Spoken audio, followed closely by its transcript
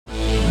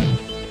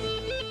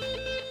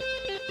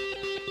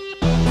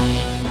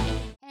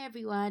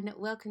everyone,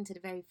 welcome to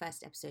the very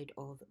first episode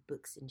of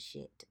Books and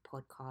Shit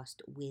podcast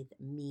with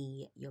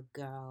me, your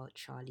girl,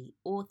 Charlie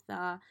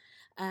Author.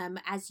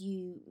 As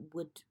you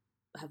would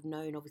have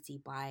known, obviously,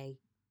 by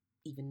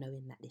even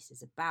knowing that this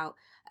is about,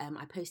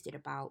 I posted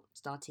about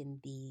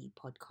starting the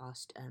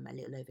podcast a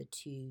little over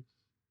 2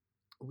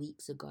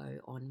 weeks ago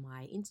on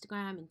my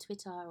Instagram and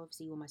Twitter,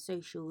 obviously all my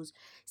socials,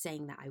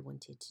 saying that I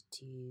wanted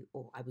to,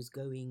 or I was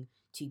going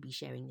to be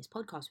sharing this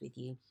podcast with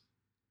you.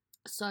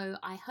 So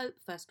I hope,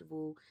 first of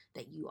all,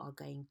 that you are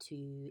going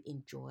to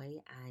enjoy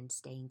and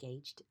stay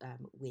engaged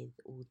with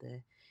all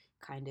the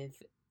kind of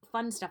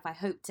fun stuff I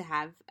hope to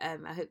have.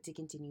 I hope to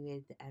continue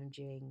with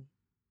during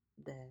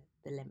the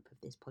length of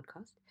this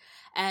podcast.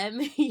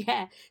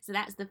 Yeah, so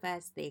that's the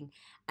first thing.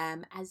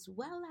 As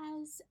well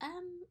as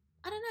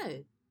I don't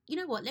know. You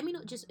know what? Let me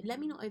not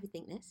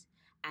overthink this,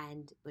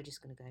 and we're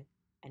just gonna go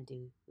and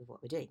do with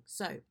what we're doing.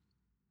 So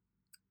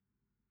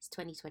it's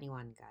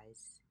 2021,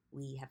 guys.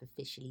 We have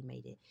officially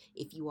made it.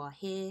 If you are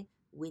here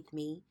with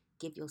me,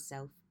 give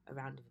yourself a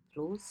round of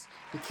applause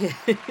because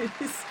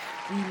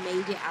we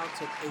made it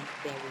out of a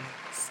very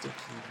sticky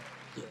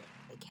year.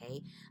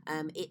 Okay,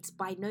 it's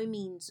by no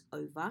means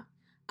over.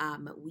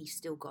 We've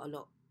still got a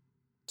lot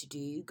to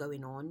do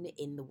going on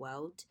in the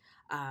world,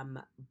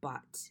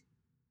 but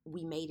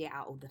we made it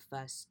out of the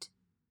first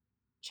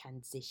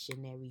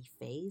transitionary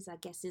phase, I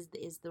guess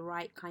is the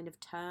right kind of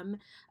term.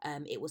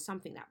 It was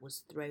something that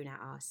was thrown at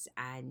us,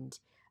 and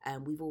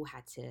we've all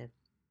had to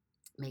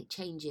make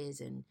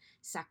changes and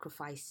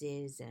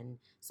sacrifices, and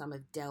some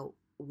have dealt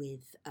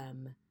with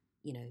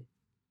you know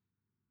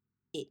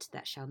it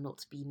that shall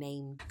not be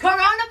named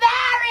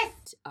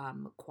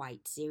coronavirus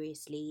quite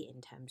seriously,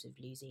 in terms of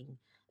losing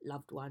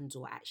loved ones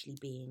or actually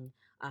being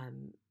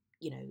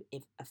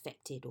if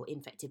affected or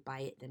infected by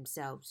it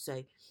themselves.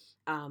 So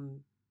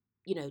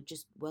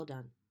just well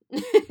done.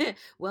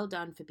 Well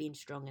done for being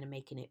strong and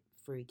making it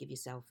through. Give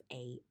yourself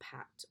a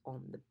pat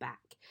on the back.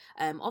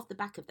 Off the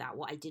back of that,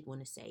 what I did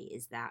want to say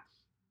is that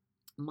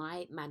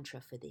my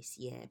mantra for this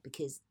year,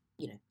 because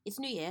it's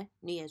New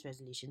Year's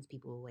resolutions,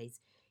 people always,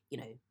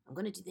 I'm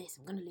gonna do this,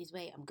 I'm gonna lose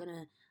weight,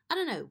 I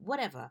don't know,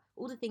 whatever,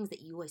 all the things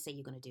that you always say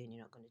you're gonna do and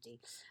you're not gonna do.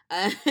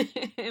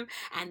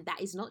 And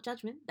that is not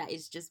judgment, that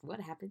is just what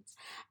happens.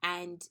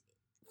 And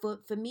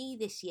for me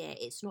this year,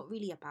 it's not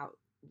really about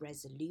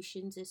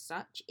resolutions as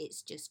such.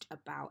 It's just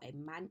about a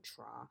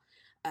mantra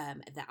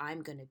that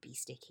I'm going to be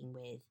sticking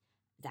with,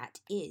 that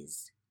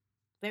is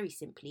very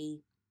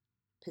simply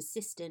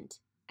persistent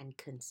and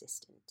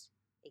consistent.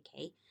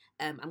 Okay,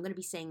 I'm going to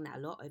be saying that a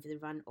lot over the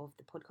run of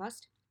the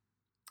podcast,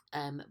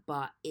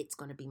 but it's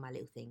going to be my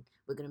little thing.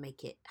 We're going to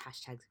make it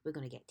hashtags, we're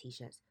going to get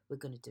t-shirts, we're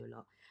going to do a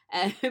lot.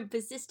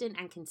 Persistent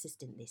and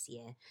consistent this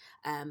year,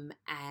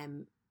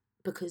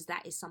 because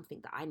that is something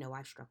that I know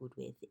I've struggled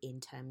with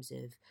in terms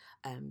of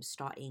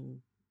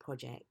starting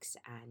projects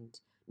and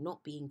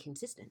not being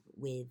consistent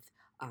with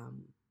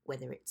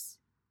whether it's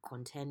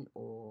content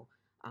or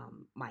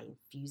my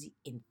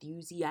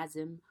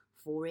enthusiasm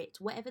for it,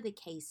 whatever the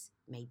case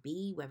may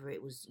be, whether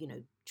it was,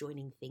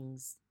 joining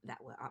things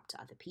that were up to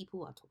other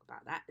people. I'll talk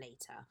about that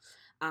later.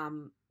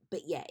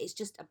 But yeah, it's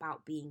just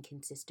about being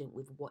consistent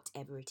with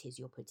whatever it is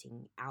you're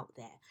putting out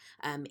there.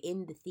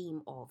 In the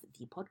theme of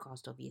the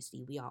podcast,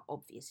 obviously, we are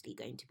obviously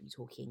going to be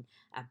talking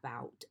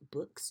about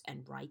books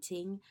and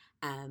writing,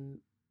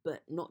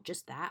 but not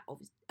just that.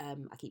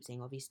 I keep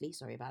saying obviously,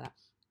 sorry about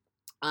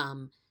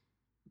that.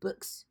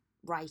 Books,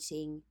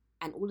 writing,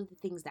 and all of the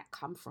things that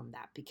come from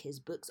that, because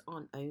books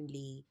aren't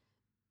only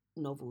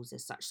novels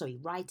as such. Sorry,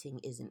 writing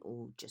isn't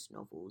all just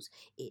novels.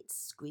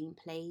 It's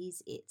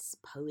screenplays, it's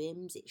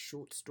poems, it's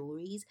short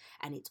stories,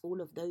 and it's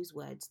all of those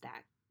words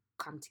that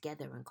come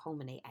together and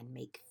culminate and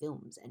make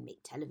films and make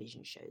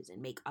television shows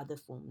and make other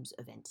forms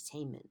of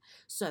entertainment.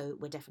 So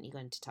we're definitely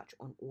going to touch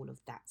on all of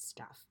that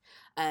stuff.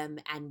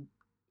 And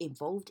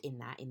involved in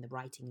that, in the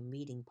writing and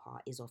reading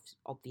part, is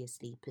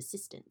obviously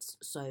persistence.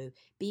 So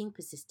being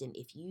persistent,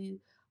 if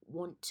you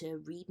want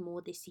to read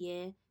more this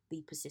year,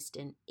 be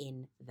persistent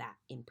in that,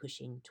 in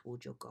pushing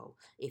towards your goal.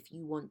 If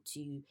you want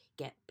to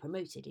get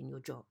promoted in your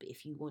job,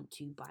 if you want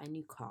to buy a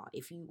new car,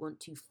 if you want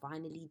to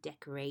finally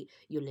decorate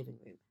your living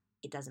room,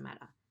 it doesn't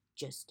matter.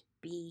 Just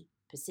be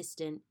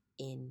persistent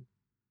in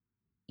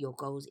your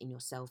goals, in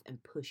yourself,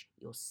 and push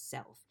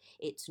yourself.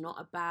 It's not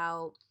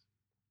about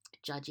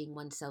judging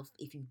oneself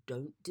if you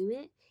don't do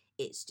it.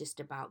 It's just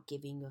about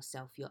giving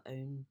yourself your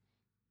own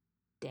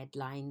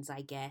deadlines,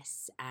 I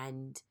guess,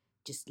 and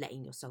just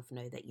letting yourself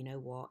know that, you know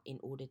what, in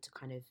order to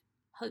kind of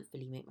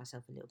hopefully make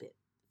myself feel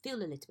a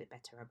little bit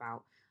better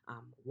about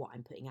what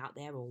I'm putting out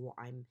there or what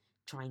I'm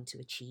trying to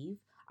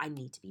achieve, I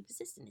need to be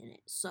persistent in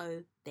it.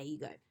 So there you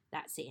go.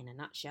 That's it in a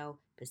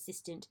nutshell.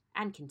 Persistent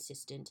and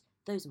consistent.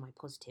 Those are my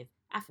positive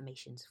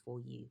affirmations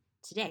for you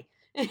today.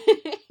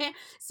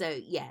 So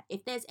yeah,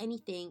 if there's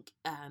anything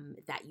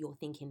that you're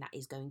thinking that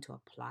is going to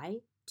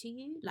apply to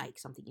you, like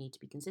something you need to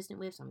be consistent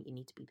with, something you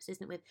need to be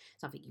persistent with,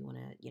 something you want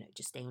to,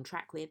 just stay on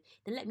track with,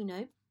 then let me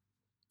know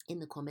in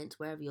the comments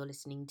wherever you're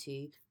listening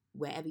to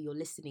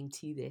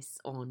this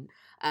on.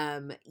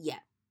 Yeah,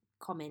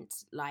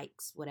 comments,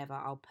 likes, whatever.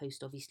 I'll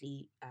post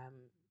obviously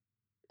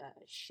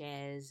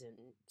shares and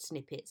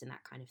snippets and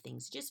that kind of thing.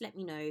 So just let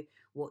me know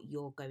what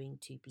you're going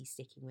to be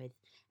sticking with,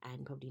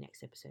 and probably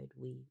next episode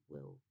we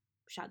will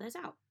shout those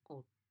out,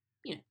 or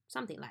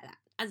something like that.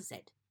 As I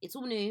said, it's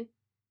all new.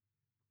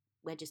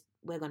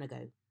 We're gonna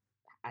go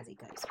as it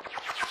goes.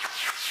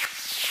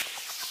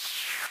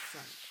 So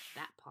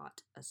that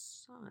part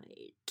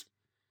aside,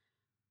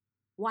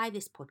 why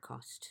this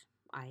podcast?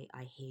 I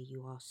hear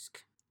you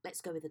ask.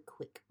 Let's go with a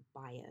quick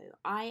bio.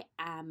 I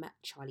am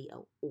Charlie,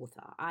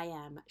 author. I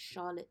am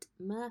Charlotte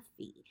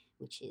Murphy,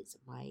 which is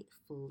my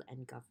full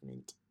and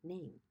government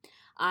name.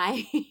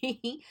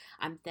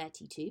 I'm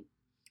 32.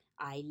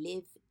 I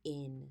live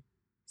in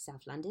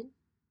South London,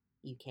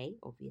 UK,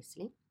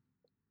 obviously.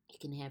 You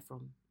can hear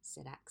from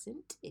said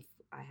accent if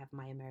I have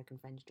my American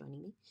friends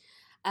joining me.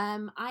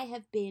 I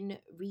have been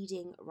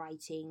reading,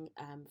 writing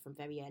from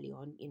very early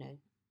on,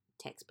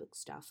 textbook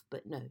stuff,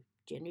 but no,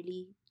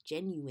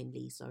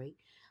 genuinely, sorry.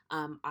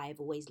 I've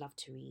always loved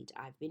to read.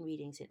 I've been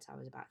reading since I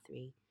was about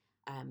 3.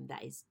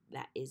 That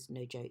is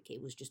no joke.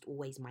 It was just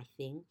always my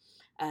thing.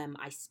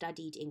 I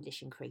studied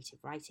English and creative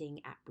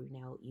writing at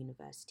Brunel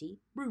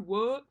University.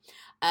 What?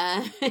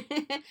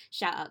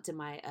 Shout out to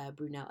my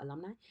Brunel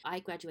alumni. I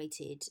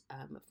graduated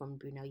from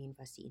Brunel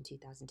University in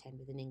 2010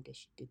 with an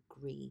English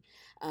degree.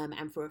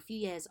 And for a few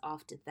years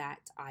after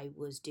that, I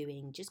was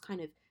doing just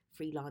kind of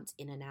freelance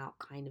in and out,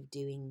 kind of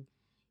doing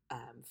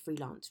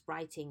freelance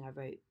writing. I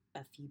wrote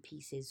a few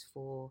pieces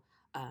for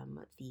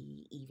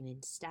the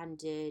Evening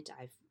Standard,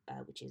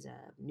 which is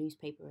a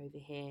newspaper over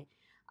here.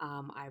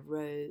 I've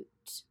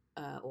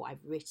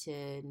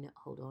written,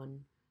 hold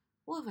on,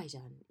 what have I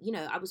done?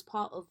 I was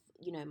part of,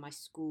 my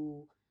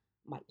school,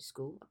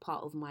 a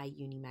part of my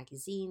uni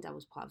magazines. I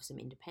was part of some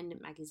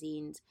independent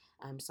magazines,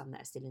 some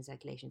that are still in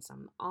circulation,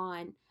 some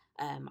aren't.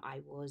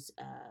 I was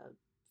a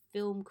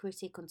film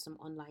critic on some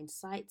online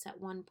sites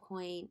at one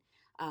point.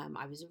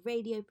 I was a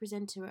radio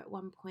presenter at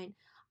one point.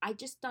 I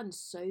just done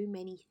so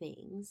many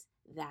things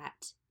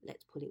that,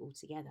 let's put it all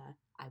together,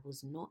 I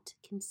was not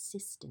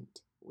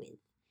consistent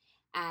with.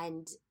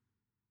 And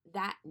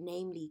that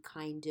namely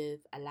kind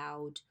of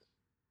allowed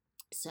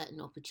certain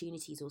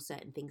opportunities or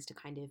certain things to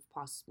kind of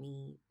pass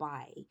me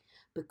by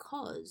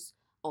because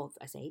of,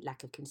 I say,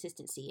 lack of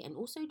consistency, and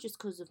also just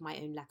because of my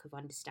own lack of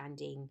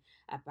understanding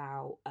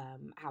about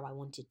how I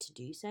wanted to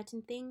do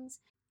certain things.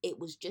 It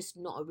was just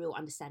not a real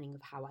understanding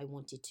of how I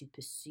wanted to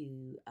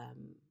pursue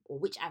or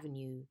which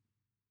avenue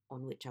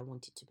on which I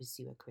wanted to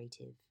pursue a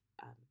creative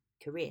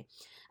career.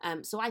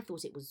 So I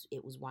thought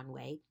it was one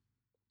way.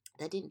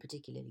 That didn't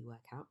particularly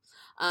work out.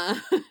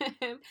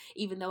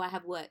 Even though I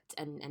have worked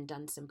and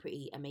done some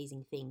pretty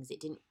amazing things, it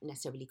didn't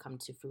necessarily come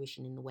to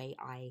fruition in the way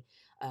I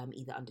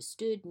either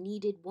understood,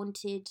 needed,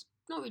 wanted.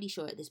 Not really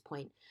sure at this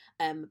point.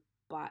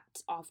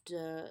 But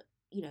after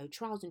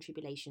trials and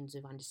tribulations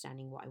of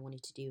understanding what I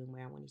wanted to do and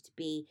where I wanted to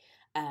be,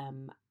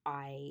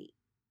 I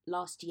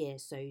last year,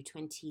 so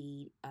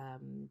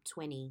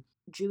 2020,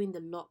 during the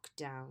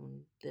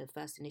lockdown, the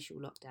first initial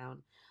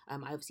lockdown, I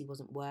obviously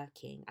wasn't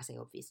working. I say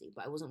obviously,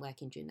 but I wasn't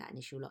working during that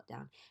initial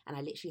lockdown, and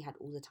I literally had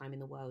all the time in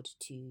the world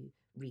to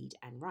read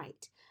and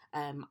write.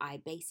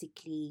 I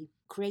basically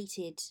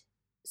created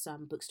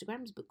some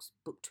bookstagrams,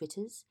 book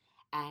Twitters,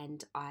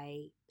 and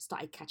I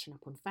started catching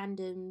up on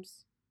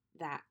fandoms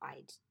that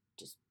I'd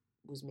just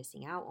was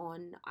missing out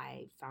on.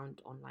 I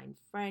found online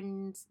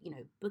friends,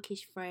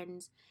 bookish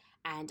friends,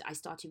 and I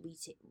started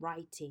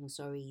writing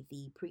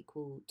the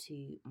prequel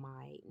to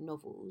my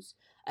novels,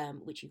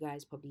 which you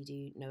guys probably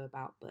do know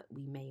about, but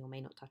we may or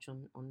may not touch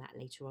on that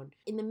later on.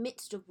 In the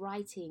midst of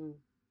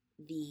writing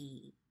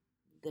the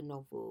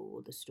novel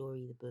or the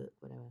story, the book,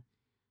 whatever,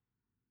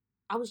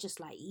 I was just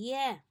like,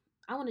 yeah,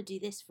 I want to do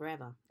this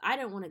forever. I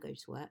don't want to go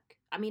to work.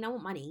 I mean, I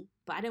want money,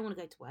 but I don't want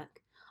to go to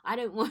work. I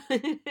don't want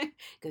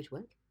go to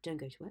work. Don't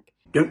go to work.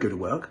 Don't go to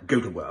work. Go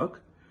to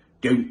work.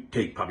 Don't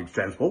take public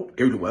transport.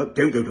 Go to work.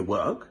 Don't go to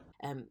work.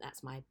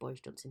 That's my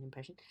Boris Johnson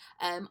impression.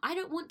 I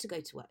don't want to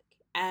go to work.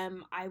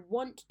 I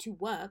want to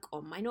work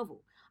on my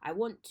novel. I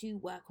want to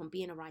work on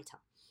being a writer.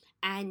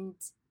 And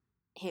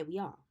here we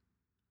are.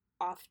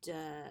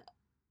 After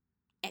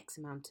X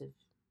amount of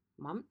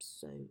months,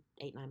 so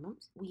 8-9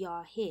 months, we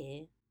are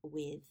here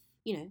with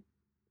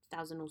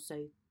 1,000 or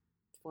so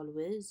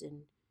followers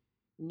and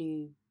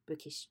new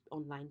bookish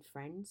online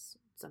friends,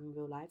 some in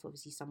real life,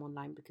 obviously some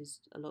online because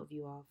a lot of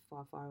you are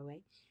far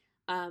away,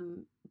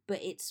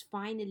 but it's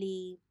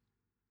finally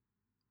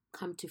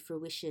come to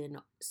fruition,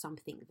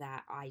 something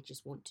that I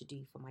just want to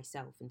do for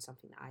myself and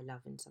something that I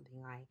love and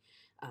something I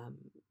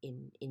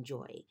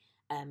enjoy.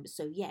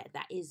 So yeah,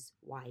 that is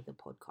why the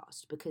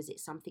podcast, because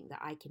it's something that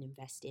I can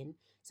invest in,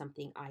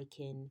 something I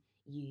can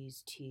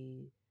use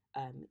to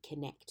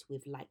connect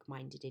with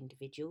like-minded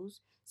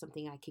individuals,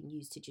 something I can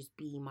use to just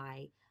be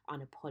my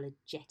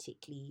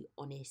unapologetically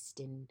honest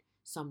and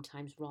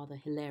sometimes rather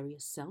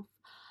hilarious self.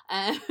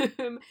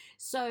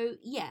 So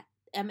yeah,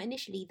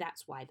 initially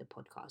that's why the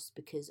podcast,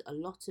 because a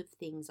lot of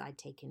things I'd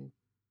taken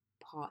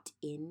part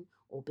in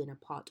or been a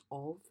part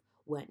of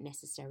weren't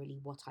necessarily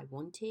what I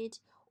wanted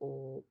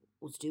or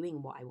was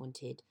doing what I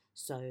wanted.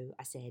 So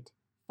I said,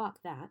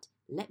 fuck that,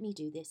 let me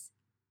do this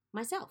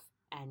myself.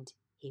 And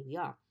here we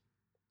are.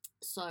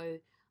 So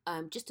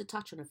just to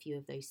touch on a few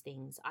of those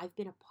things, I've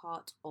been a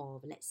part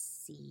of, let's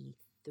see,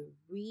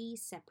 3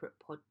 separate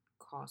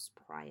podcasts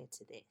prior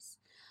to this.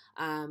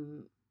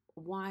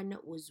 One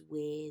was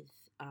with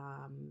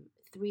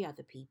 3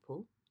 other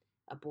people,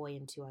 a boy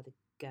and 2 other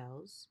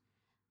girls.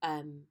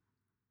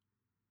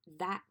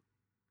 That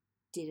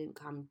didn't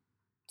come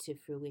to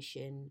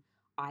fruition,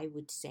 I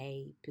would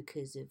say,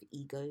 because of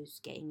egos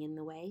getting in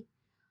the way.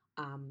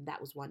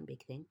 That was one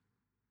big thing.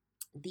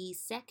 The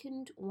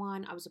second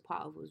one I was a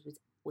part of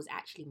was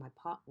actually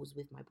was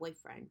with my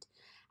boyfriend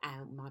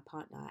and my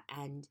partner,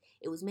 and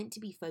it was meant to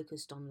be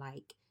focused on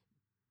like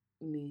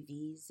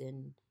movies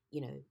and,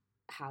 you know,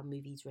 how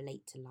movies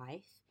relate to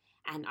life.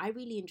 And I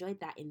really enjoyed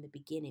that in the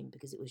beginning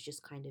because it was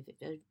just kind of,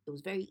 it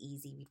was very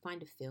easy. We'd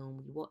find a film,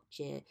 we'd watch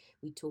it,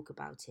 we'd talk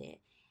about it.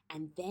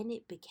 And then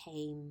it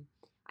became,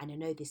 and I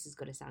know this is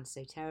going to sound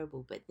so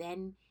terrible, but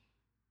then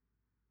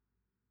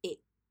it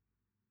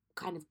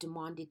kind of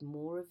demanded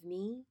more of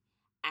me,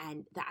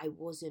 and that I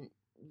wasn't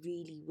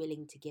really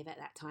willing to give at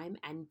that time.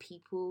 And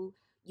people,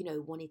 you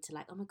know, wanted to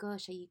like, oh my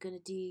gosh, are you going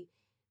to do,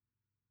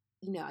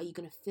 you know, are you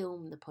going to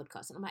film the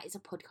podcast? And I'm like, it's a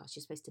podcast.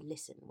 You're supposed to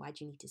listen. Why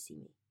do you need to see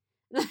me?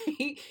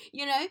 Like,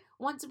 you know,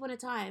 once upon a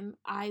time,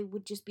 I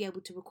would just be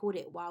able to record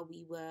it while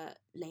we were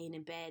laying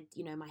in bed,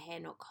 you know, my hair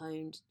not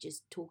combed,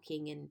 just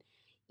talking and,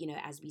 you know,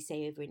 as we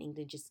say over in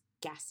England, just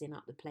gassing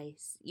up the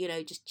place, you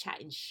know, just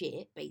chatting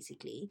shit,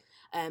 basically,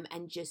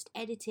 and just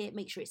edit it,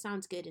 make sure it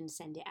sounds good and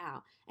send it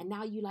out. And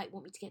now you, like,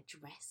 want me to get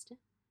dressed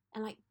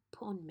and, like,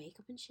 put on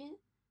makeup and shit?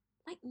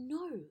 Like,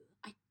 no,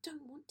 I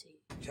don't want to.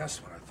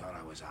 Just when I thought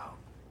I was out,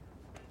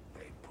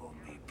 they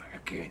pulled me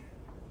back in.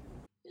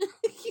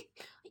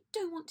 I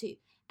don't want to.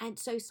 And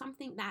so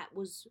something that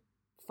was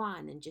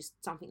fun and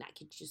just something that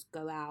could just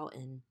go out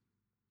and,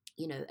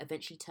 you know,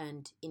 eventually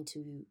turned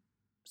into,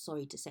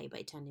 sorry to say, but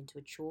it turned into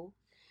a chore,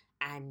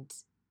 and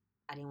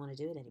I didn't want to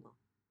do it anymore.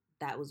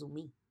 That was all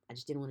me. I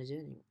just didn't want to do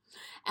it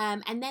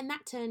anymore. And then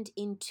that turned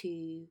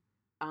into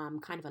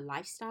kind of a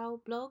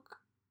lifestyle blog,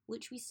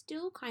 which we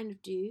still kind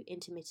of do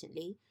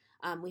intermittently.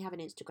 We have an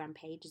Instagram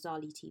page,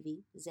 Zarli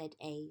TV,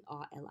 Zarli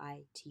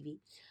TV.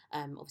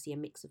 Obviously a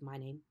mix of my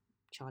name,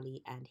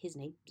 Charlie, and his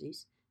name,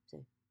 Zeus.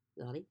 So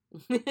Zarli.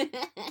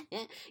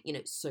 You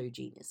know, so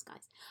genius,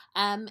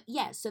 guys.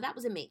 Yeah, so that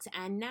was a mix.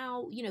 And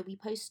now, you know, we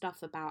post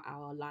stuff about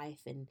our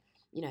life, and,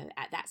 you know,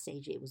 at that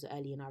stage it was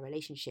early in our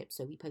relationship,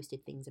 so we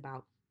posted things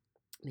about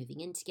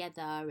moving in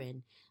together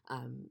and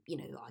you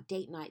know, our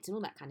date nights and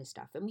all that kind of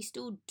stuff, and we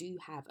still do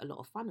have a lot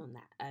of fun on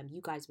that.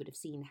 You guys would have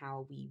seen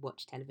how we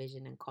watch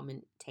television and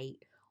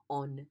commentate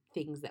on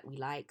things that we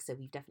like, so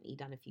we've definitely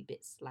done a few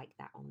bits like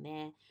that on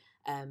there.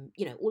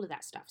 You know, all of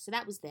that stuff, so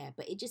that was there,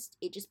 but it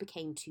just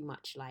became too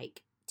much,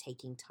 like,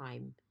 taking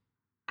time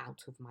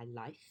out of my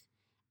life,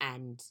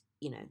 and,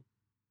 you know,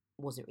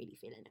 wasn't really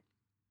feeling it.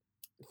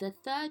 The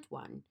third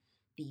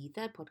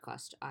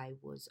podcast I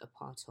was a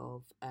part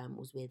of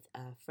was with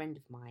a friend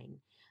of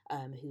mine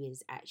who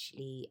is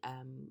actually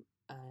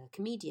a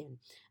comedian.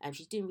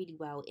 She's doing really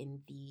well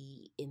in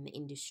the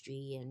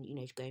industry, and, you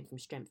know, she's going from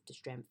strength to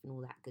strength and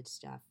all that good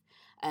stuff.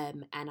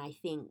 And I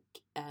think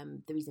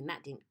the reason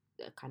that didn't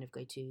kind of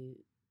go to,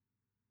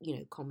 you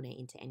know, culminate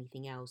into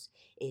anything else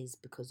is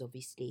because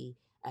obviously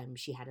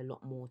she had a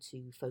lot more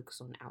to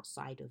focus on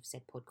outside of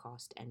said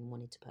podcast and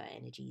wanted to put her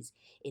energies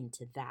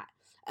into that.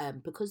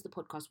 Because the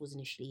podcast was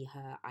initially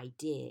her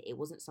idea, it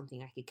wasn't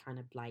something I could kind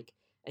of like,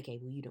 okay,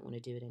 well, you don't want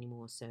to do it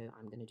anymore, so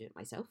I'm going to do it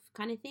myself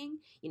kind of thing.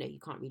 You know, you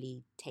can't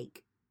really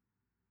take,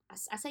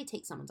 I say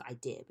take someone's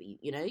idea, but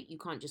you know, you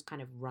can't just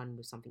kind of run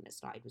with something that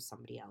started with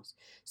somebody else.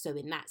 So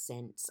in that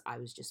sense, I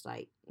was just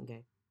like,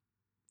 okay,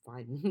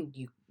 fine,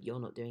 you're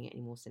not doing it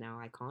anymore, so now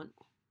I can't.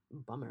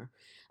 Bummer.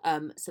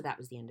 So that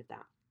was the end of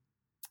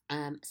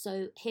that.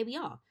 So here we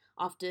are.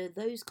 After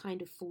those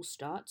kind of full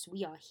starts,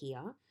 we are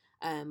here.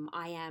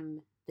 I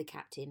am the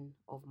captain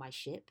of my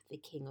ship, the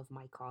king of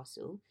my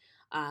castle.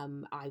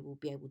 I will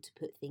be able to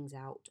put things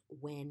out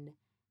when,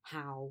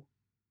 how,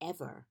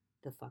 ever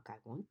the fuck I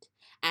want,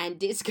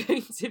 and it's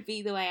going to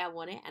be the way I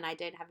want it, and I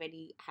don't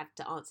have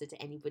to answer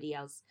to anybody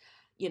else,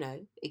 you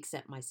know,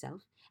 except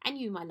myself and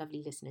you, my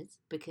lovely listeners,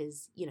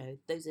 because, you know,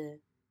 those are,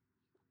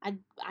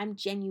 I'm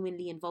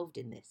genuinely involved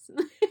in this.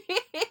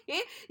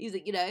 He's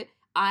like, you know,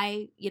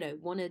 I, you know,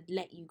 want to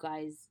let you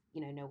guys,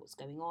 you know what's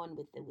going on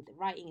with the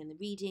writing and the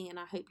reading, and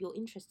I hope you're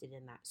interested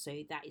in that. So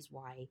that is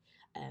why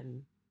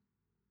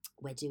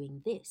we're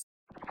doing this.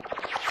 Let's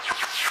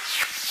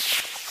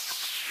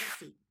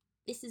see.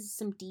 This is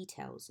some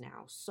details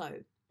now.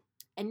 So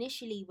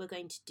initially we're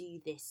going to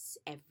do this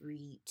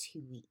every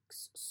 2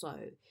 weeks. So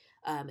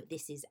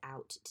this is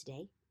out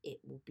today. It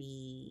will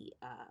be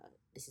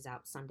this is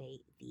out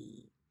Sunday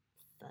the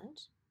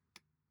 3rd.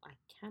 I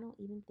cannot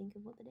even think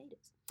of what the date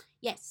is.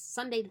 Yes,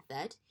 Sunday the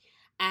 3rd.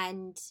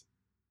 And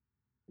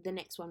the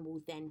next one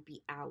will then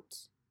be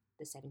out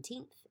the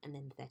 17th, and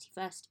then the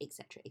 31st,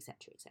 etc.,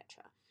 etc.,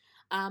 etc.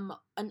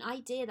 An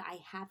idea that I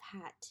have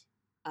had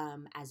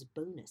as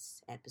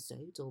bonus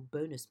episodes or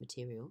bonus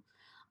material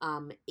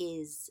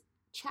is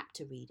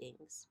chapter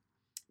readings.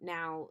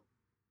 Now,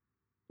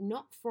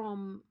 not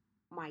from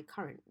my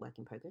current work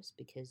in progress,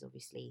 because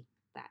obviously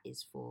that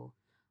is for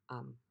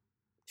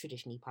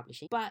traditionally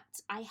publishing, but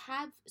I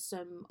have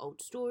some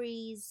old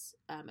stories,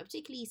 a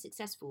particularly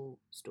successful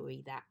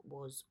story that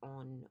was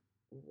on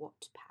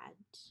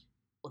Wattpad,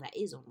 or that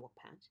is on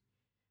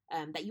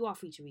Wattpad, that you are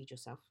free to read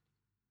yourself.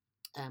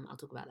 I'll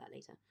talk about that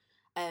later.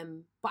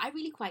 But I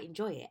really quite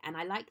enjoy it, and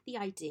I like the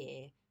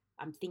idea.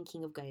 I'm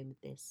thinking of going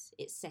with this.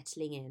 It's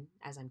settling in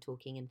as I'm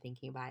talking and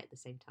thinking about it at the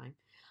same time,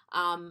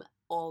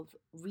 of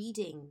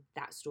reading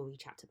that story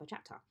chapter by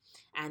chapter.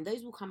 And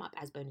those will come up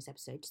as bonus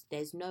episodes.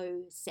 There's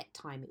no set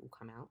time it will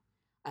come out.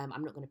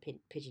 I'm not going to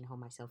pigeonhole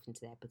myself into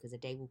there, because a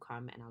day will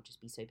come and I'll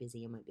just be so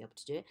busy and won't be able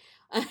to do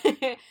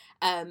it.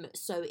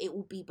 So it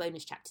will be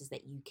bonus chapters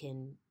that you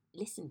can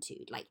listen to.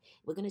 Like,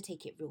 we're going to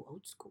take it real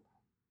old school.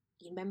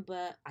 You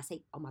remember,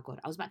 oh my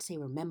God, I was about to say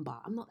remember.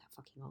 I'm not that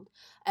fucking old.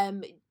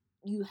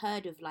 You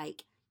heard of,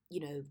 like,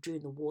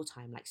 during the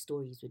wartime, like,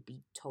 stories would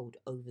be told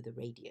over the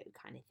radio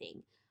kind of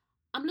thing.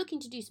 I'm looking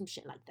to do some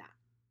shit like that.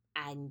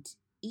 And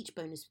each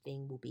bonus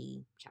thing will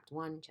be chapter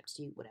 1, chapter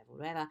 2,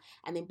 whatever.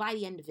 And then by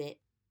the end of it,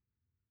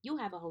 you'll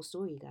have a whole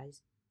story,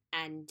 guys.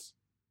 And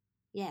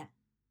yeah,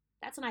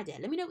 that's an idea.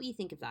 Let me know what you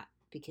think of that,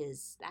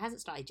 because that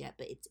hasn't started yet,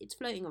 but it's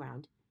floating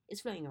around.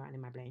 It's floating around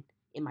in my brain.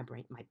 My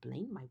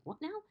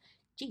what now?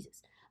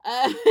 Jesus.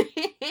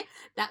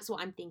 That's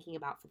what I'm thinking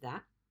about for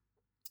that.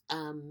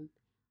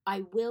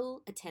 I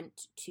will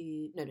attempt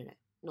to... No,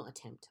 not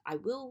attempt. I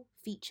will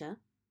feature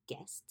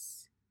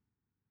guests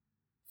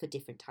for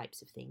different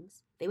types of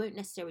things. They won't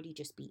necessarily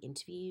just be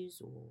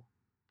interviews or,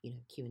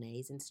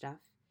 Q&As and stuff.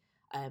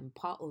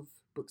 Part of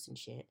Books and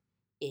Shit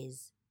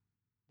is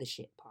the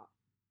shit part.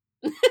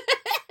 The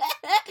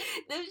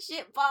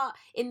shit part,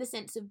 in the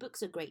sense of,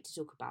 books are great to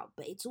talk about,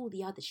 but it's all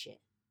the other shit,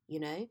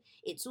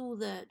 It's all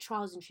the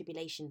trials and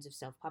tribulations of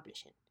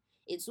self-publishing.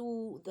 It's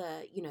all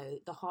the,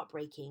 the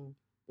heartbreaking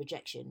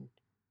rejection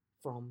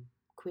from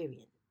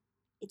querying.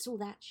 It's all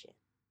that shit,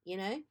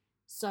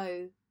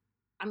 So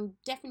I'm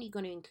definitely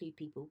going to include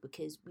people,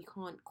 because we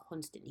can't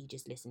constantly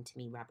just listen to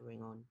me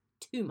rabbering on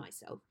to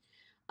myself,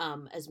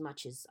 as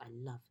much as I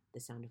love the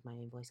sound of my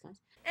own voice,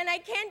 guys. And I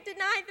can't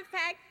deny the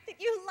fact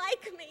that you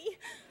like me.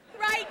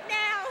 Right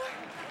now,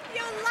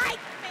 you like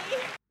me.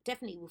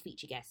 Definitely will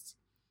feature guests.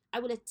 I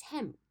will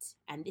attempt,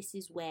 and this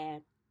is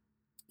where,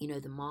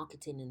 the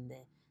marketing and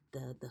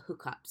the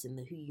hookups and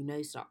the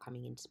who start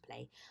coming into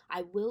play.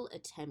 I will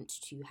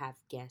attempt to have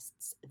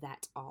guests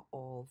that are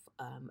of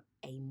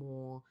a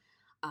more,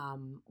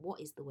 what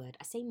is the word?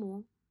 I say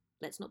more.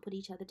 Let's not put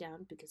each other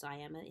down, because I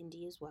am an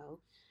indie as well.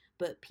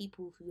 But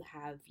people who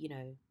have,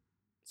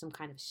 some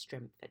kind of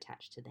strength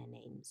attached to their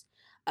names.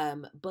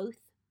 Both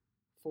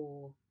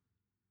for,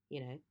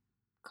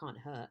 can't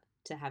hurt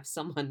to have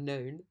someone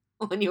known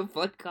on your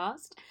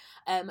podcast,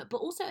 but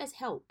also as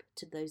help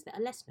to those that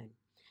are less known.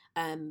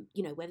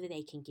 Whether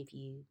they can give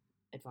you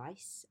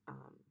advice,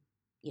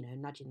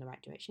 nudge in the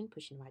right direction,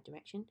 push in the right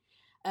direction,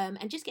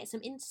 and just get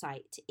some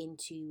insight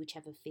into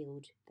whichever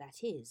field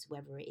that is,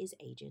 whether it is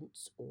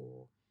agents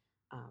or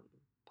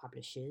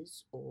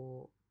publishers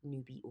or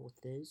newbie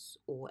authors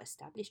or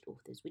established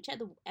authors,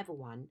 whichever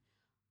one.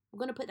 I'm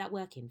going to put that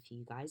work in for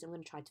you guys. I'm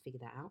going to try to figure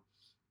that out.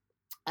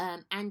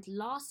 And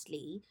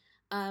lastly,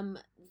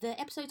 the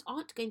episodes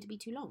aren't going to be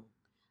too long.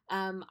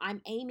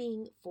 I'm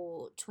aiming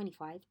for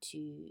 25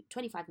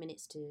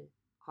 minutes to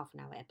half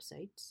an hour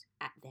episodes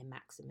at their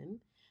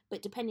maximum,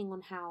 but depending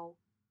on how,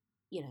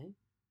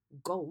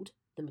 gold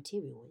the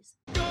material is.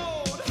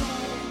 Gold!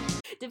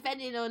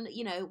 Depending on,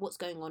 what's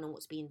going on and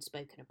what's being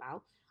spoken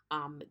about,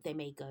 they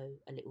may go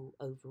a little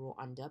over or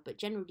under, but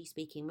generally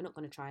speaking, we're not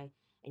going to try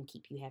and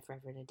keep you here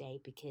forever and a day,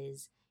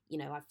 because,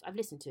 I've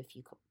listened to a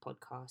few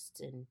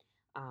podcasts, and,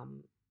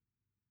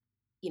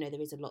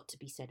 there is a lot to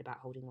be said about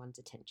holding one's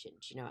attention.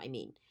 Do you know what I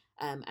mean?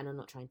 And I'm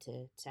not trying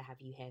to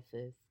have you here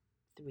for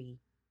 3+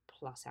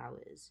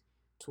 hours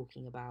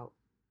talking about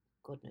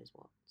God knows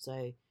what.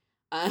 So,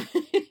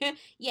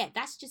 yeah,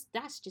 that's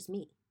just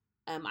me.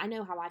 I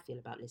know how I feel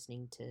about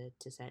listening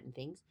to certain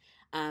things.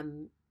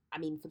 I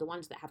mean, for the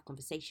ones that have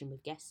conversation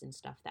with guests and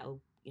stuff,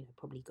 that'll,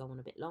 probably go on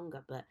a bit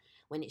longer. But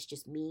when it's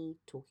just me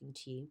talking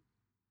to you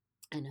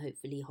and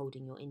hopefully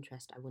holding your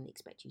interest, I wouldn't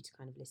expect you to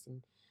kind of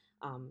listen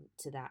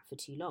to that for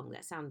too long.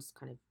 That sounds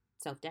kind of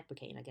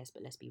self-deprecating, I guess,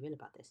 but let's be real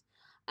about this.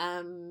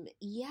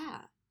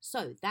 Yeah.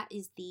 So that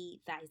is the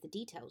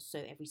details.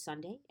 So every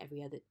Sunday,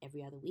 every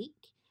other week,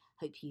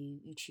 hope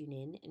you tune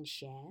in and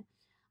share.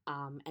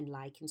 And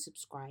like and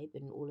subscribe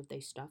and all of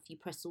those stuff. You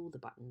press all the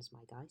buttons, my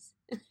guys.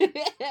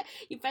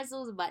 You press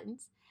all the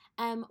buttons.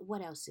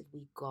 What else have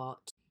we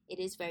got? It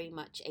is very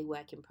much a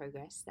work in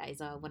progress. That is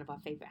one of our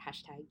favourite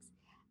hashtags.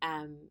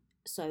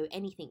 So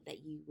anything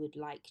that you would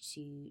like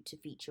to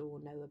feature or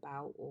know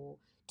about or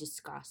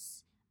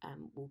discuss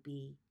will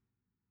be,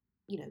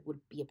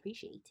 would be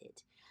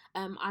appreciated.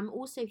 I'm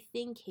also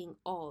thinking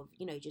of,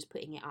 just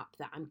putting it up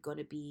that I'm going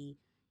to be,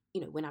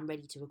 when I'm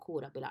ready to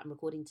record, I'll be like, I'm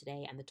recording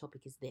today and the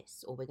topic is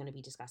this, or we're going to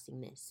be discussing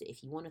this. So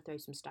if you want to throw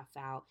some stuff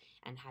out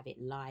and have it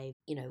live,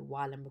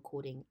 while I'm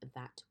recording,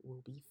 that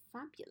will be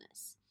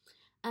fabulous.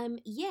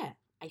 Yeah,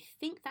 I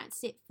think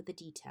that's it for the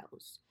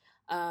details.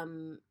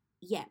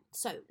 Yeah,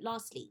 so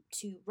lastly,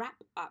 to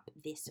wrap up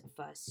this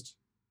first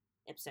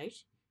episode,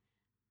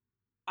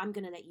 I'm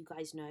going to let you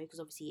guys know, because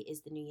obviously it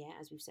is the new year,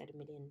 as we've said a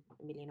million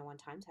and one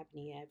times. Happy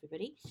New Year,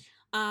 everybody.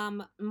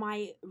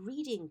 My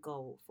reading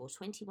goal for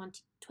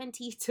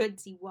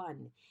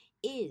 2021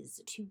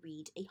 is to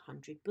read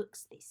 100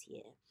 books this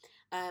year.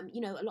 A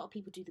lot of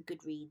people do the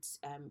Goodreads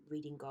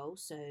reading goal,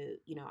 so,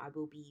 I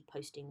will be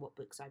posting what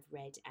books I've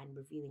read and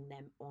reviewing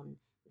them on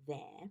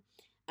there.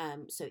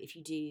 So if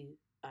you do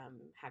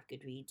have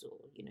Goodreads,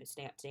 or,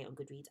 stay up to date on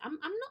Goodreads, I'm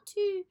not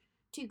too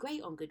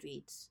great on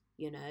Goodreads.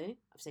 I've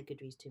said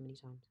Goodreads too many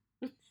times.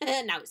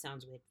 Now it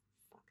sounds weird.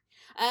 Fuck.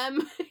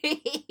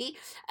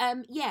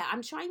 Yeah,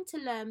 I'm trying to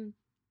learn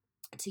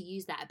to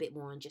use that a bit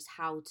more, and just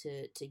how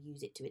to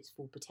use it to its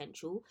full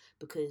potential,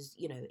 because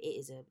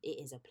it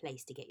is a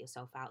place to get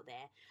yourself out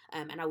there,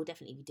 and I will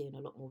definitely be doing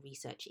a lot more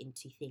research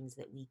into things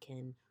that we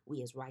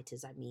as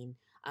writers, can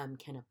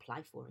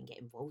apply for and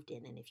get involved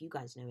in. And if you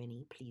guys know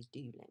any, please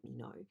do let me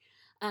know.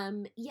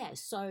 Yeah,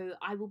 so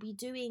I will be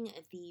doing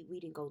the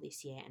reading goal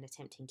this year and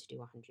attempting to do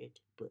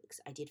 100 books.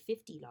 I did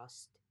 50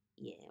 last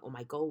year, or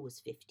my goal was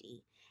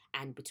 50,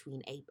 and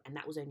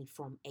that was only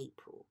from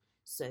April,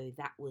 so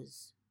that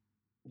was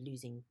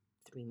losing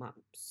 3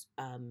 months.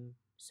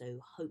 So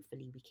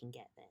hopefully we can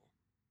get there.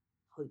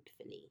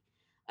 Hopefully.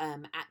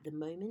 At the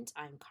moment,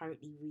 I'm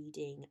currently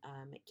reading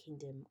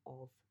Kingdom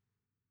of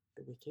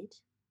the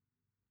Wicked.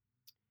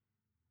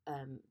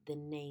 The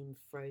name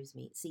throws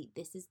me. See,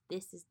 this is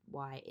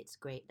why it's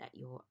great that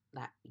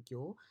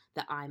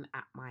I'm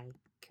at my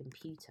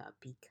computer,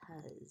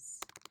 because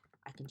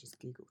I can just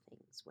Google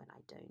things when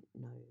I don't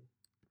know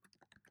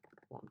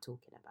what I'm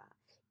talking about.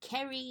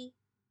 Kerri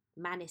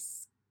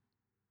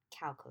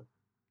Maniscalco.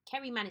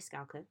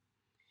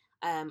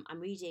 I'm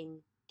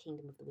reading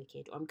Kingdom of the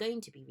Wicked, or I'm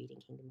going to be reading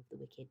Kingdom of the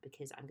Wicked,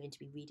 because I'm going to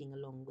be reading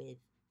along with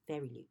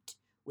Fairy Loot,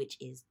 which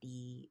is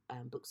the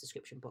book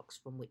subscription box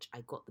from which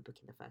I got the book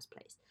in the first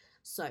place.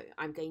 So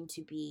I'm going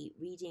to be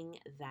reading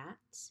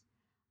that.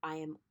 I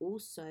am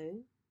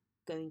also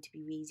going to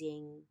be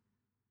reading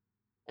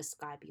A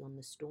Sky Beyond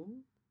the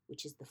Storm,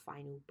 which is the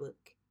final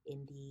book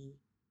in the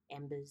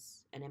An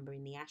Ember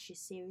in the Ashes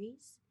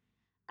series.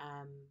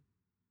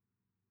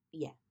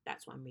 Yeah,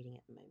 that's what I'm reading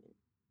at the moment.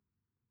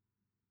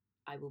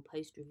 I will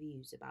post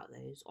reviews about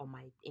those on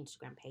my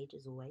Instagram page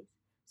as always,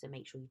 so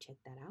make sure you check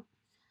that out.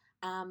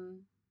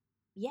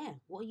 Yeah,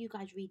 what are you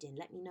guys reading?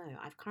 Let me know.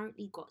 I've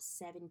currently got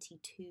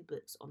 72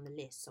 books on the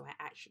list, so I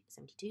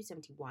actually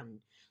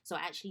 71, so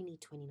I actually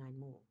need 29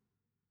 more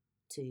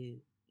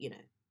to,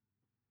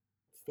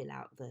 fill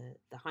out the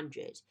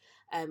 100.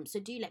 So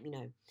do let me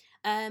know.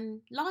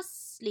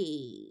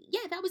 Lastly,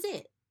 yeah, that was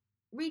it.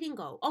 Reading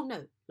goal. Oh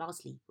no,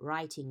 lastly,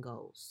 writing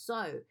goals.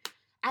 So,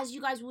 as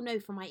you guys will know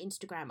from my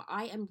Instagram,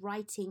 I am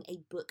writing a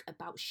book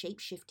about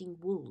shape-shifting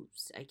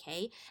wolves,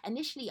 okay?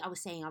 Initially, I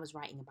was saying I was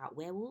writing about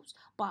werewolves,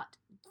 but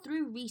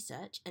through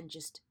research and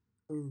just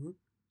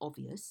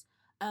obvious,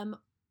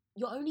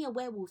 you're only a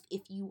werewolf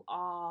if you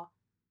are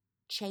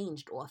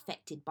changed or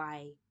affected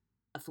by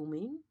a full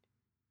moon.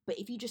 But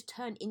if you just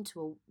turn into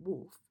a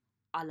wolf,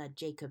 a la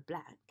Jacob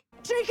Black...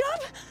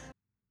 Jacob!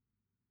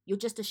 You're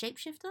just a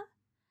shapeshifter?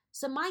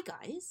 So my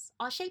guys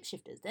are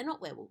shapeshifters. They're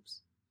not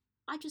werewolves.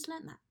 I just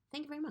learned that.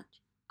 Thank you very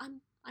much.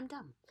 I'm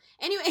done.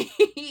 Anyway,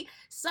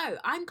 so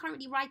I'm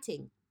currently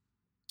writing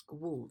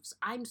Wolves.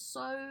 I'm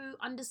so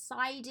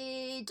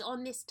undecided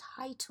on this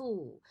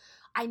title.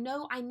 I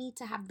know I need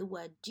to have the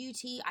word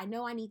duty. I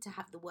know I need to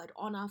have the word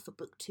honor for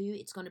book 2.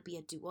 It's going to be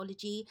a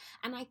duology,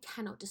 and I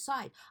cannot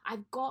decide.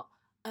 I've got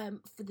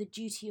for the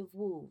duty of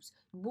wolves,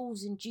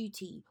 wolves and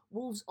duty,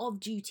 wolves of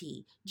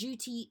duty,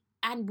 duty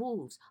and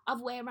wolves.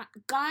 Other way around.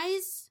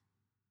 Guys,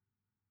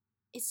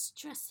 it's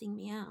stressing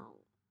me out.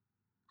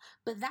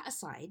 But that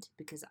aside,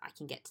 because I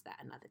can get to that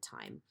another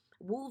time,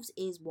 Wolves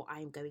is what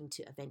I'm going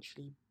to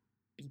eventually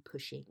be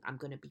pushing. I'm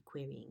going to be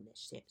querying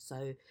this shit.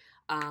 So,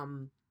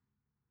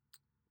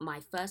 my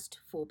first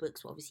 4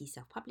 books were obviously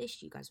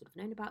self-published. You guys would have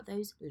known about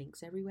those.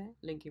 Links everywhere.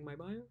 Link in my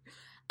bio.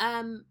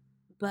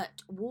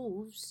 But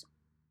Wolves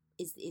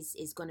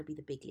is going to be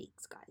the big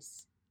leagues,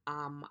 guys.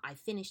 I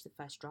finished the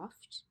first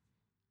draft.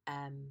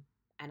 And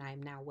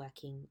I'm now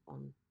working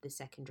on the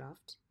second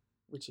draft,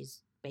 which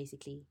is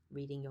basically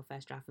reading your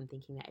first draft and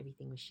thinking that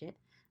everything was shit.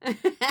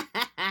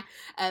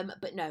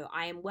 But no,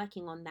 I am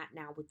working on that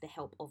now with the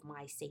help of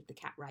my Save the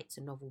Cat Writes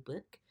a Novel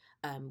book,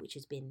 which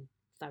has been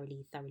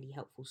thoroughly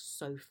helpful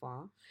so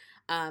far.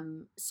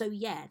 So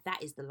yeah,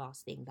 that is the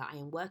last thing, that I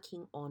am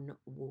working on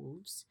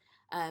Wolves.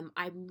 I'm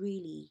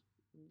really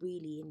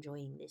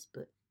enjoying this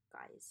book,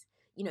 guys.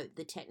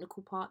 The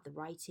technical part, the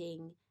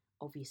writing,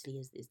 obviously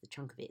is the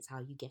chunk of it. It's how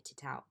you get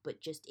it out.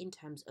 But just in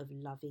terms of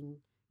loving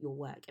your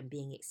work and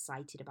being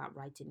excited about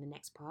writing the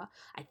next part.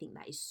 I think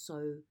that is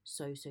so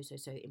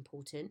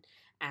important.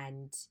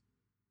 And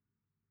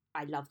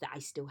I love that I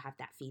still have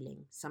that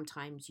feeling.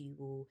 Sometimes you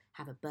will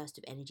have a burst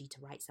of energy to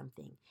write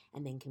something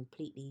and then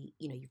completely,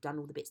 you've done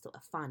all the bits that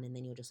are fun and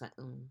then you're just like,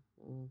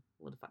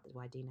 what the fuck do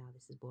I do now?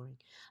 This is boring.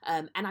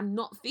 And I'm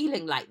not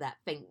feeling like that.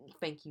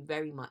 Thank you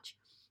very much.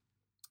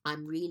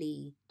 I'm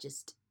really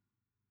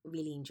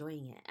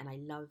enjoying it. And I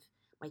love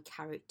my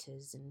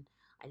characters and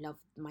I love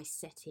my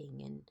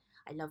setting and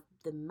I love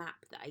the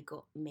map that I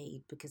got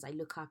made, because I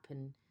look up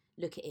and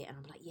look at it and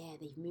I'm like, yeah,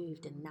 they've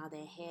moved and now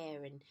they're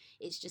here, and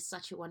it's just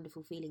such a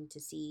wonderful feeling to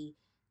see,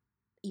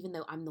 even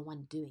though I'm the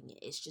one doing it.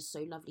 It's just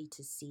so lovely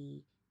to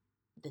see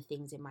the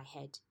things in my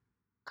head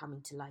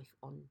coming to life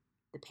on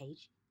the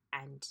page,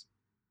 and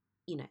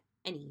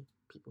any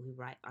people who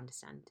write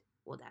understand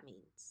what that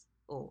means,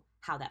 or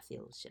how that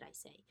feels, should I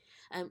say.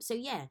 So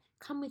yeah,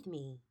 come with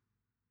me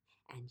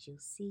and you'll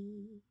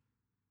see,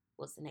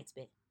 what's the next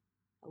bit?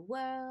 A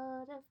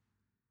world of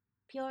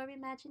pure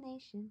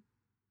imagination.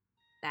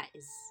 That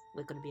is,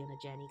 we're going to be on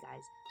a journey,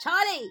 guys.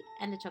 Charlie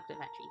and the Chocolate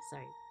Factory,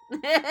 sorry.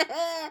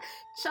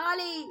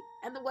 Charlie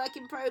and the Work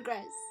in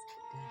Progress.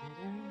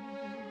 Da-da-da.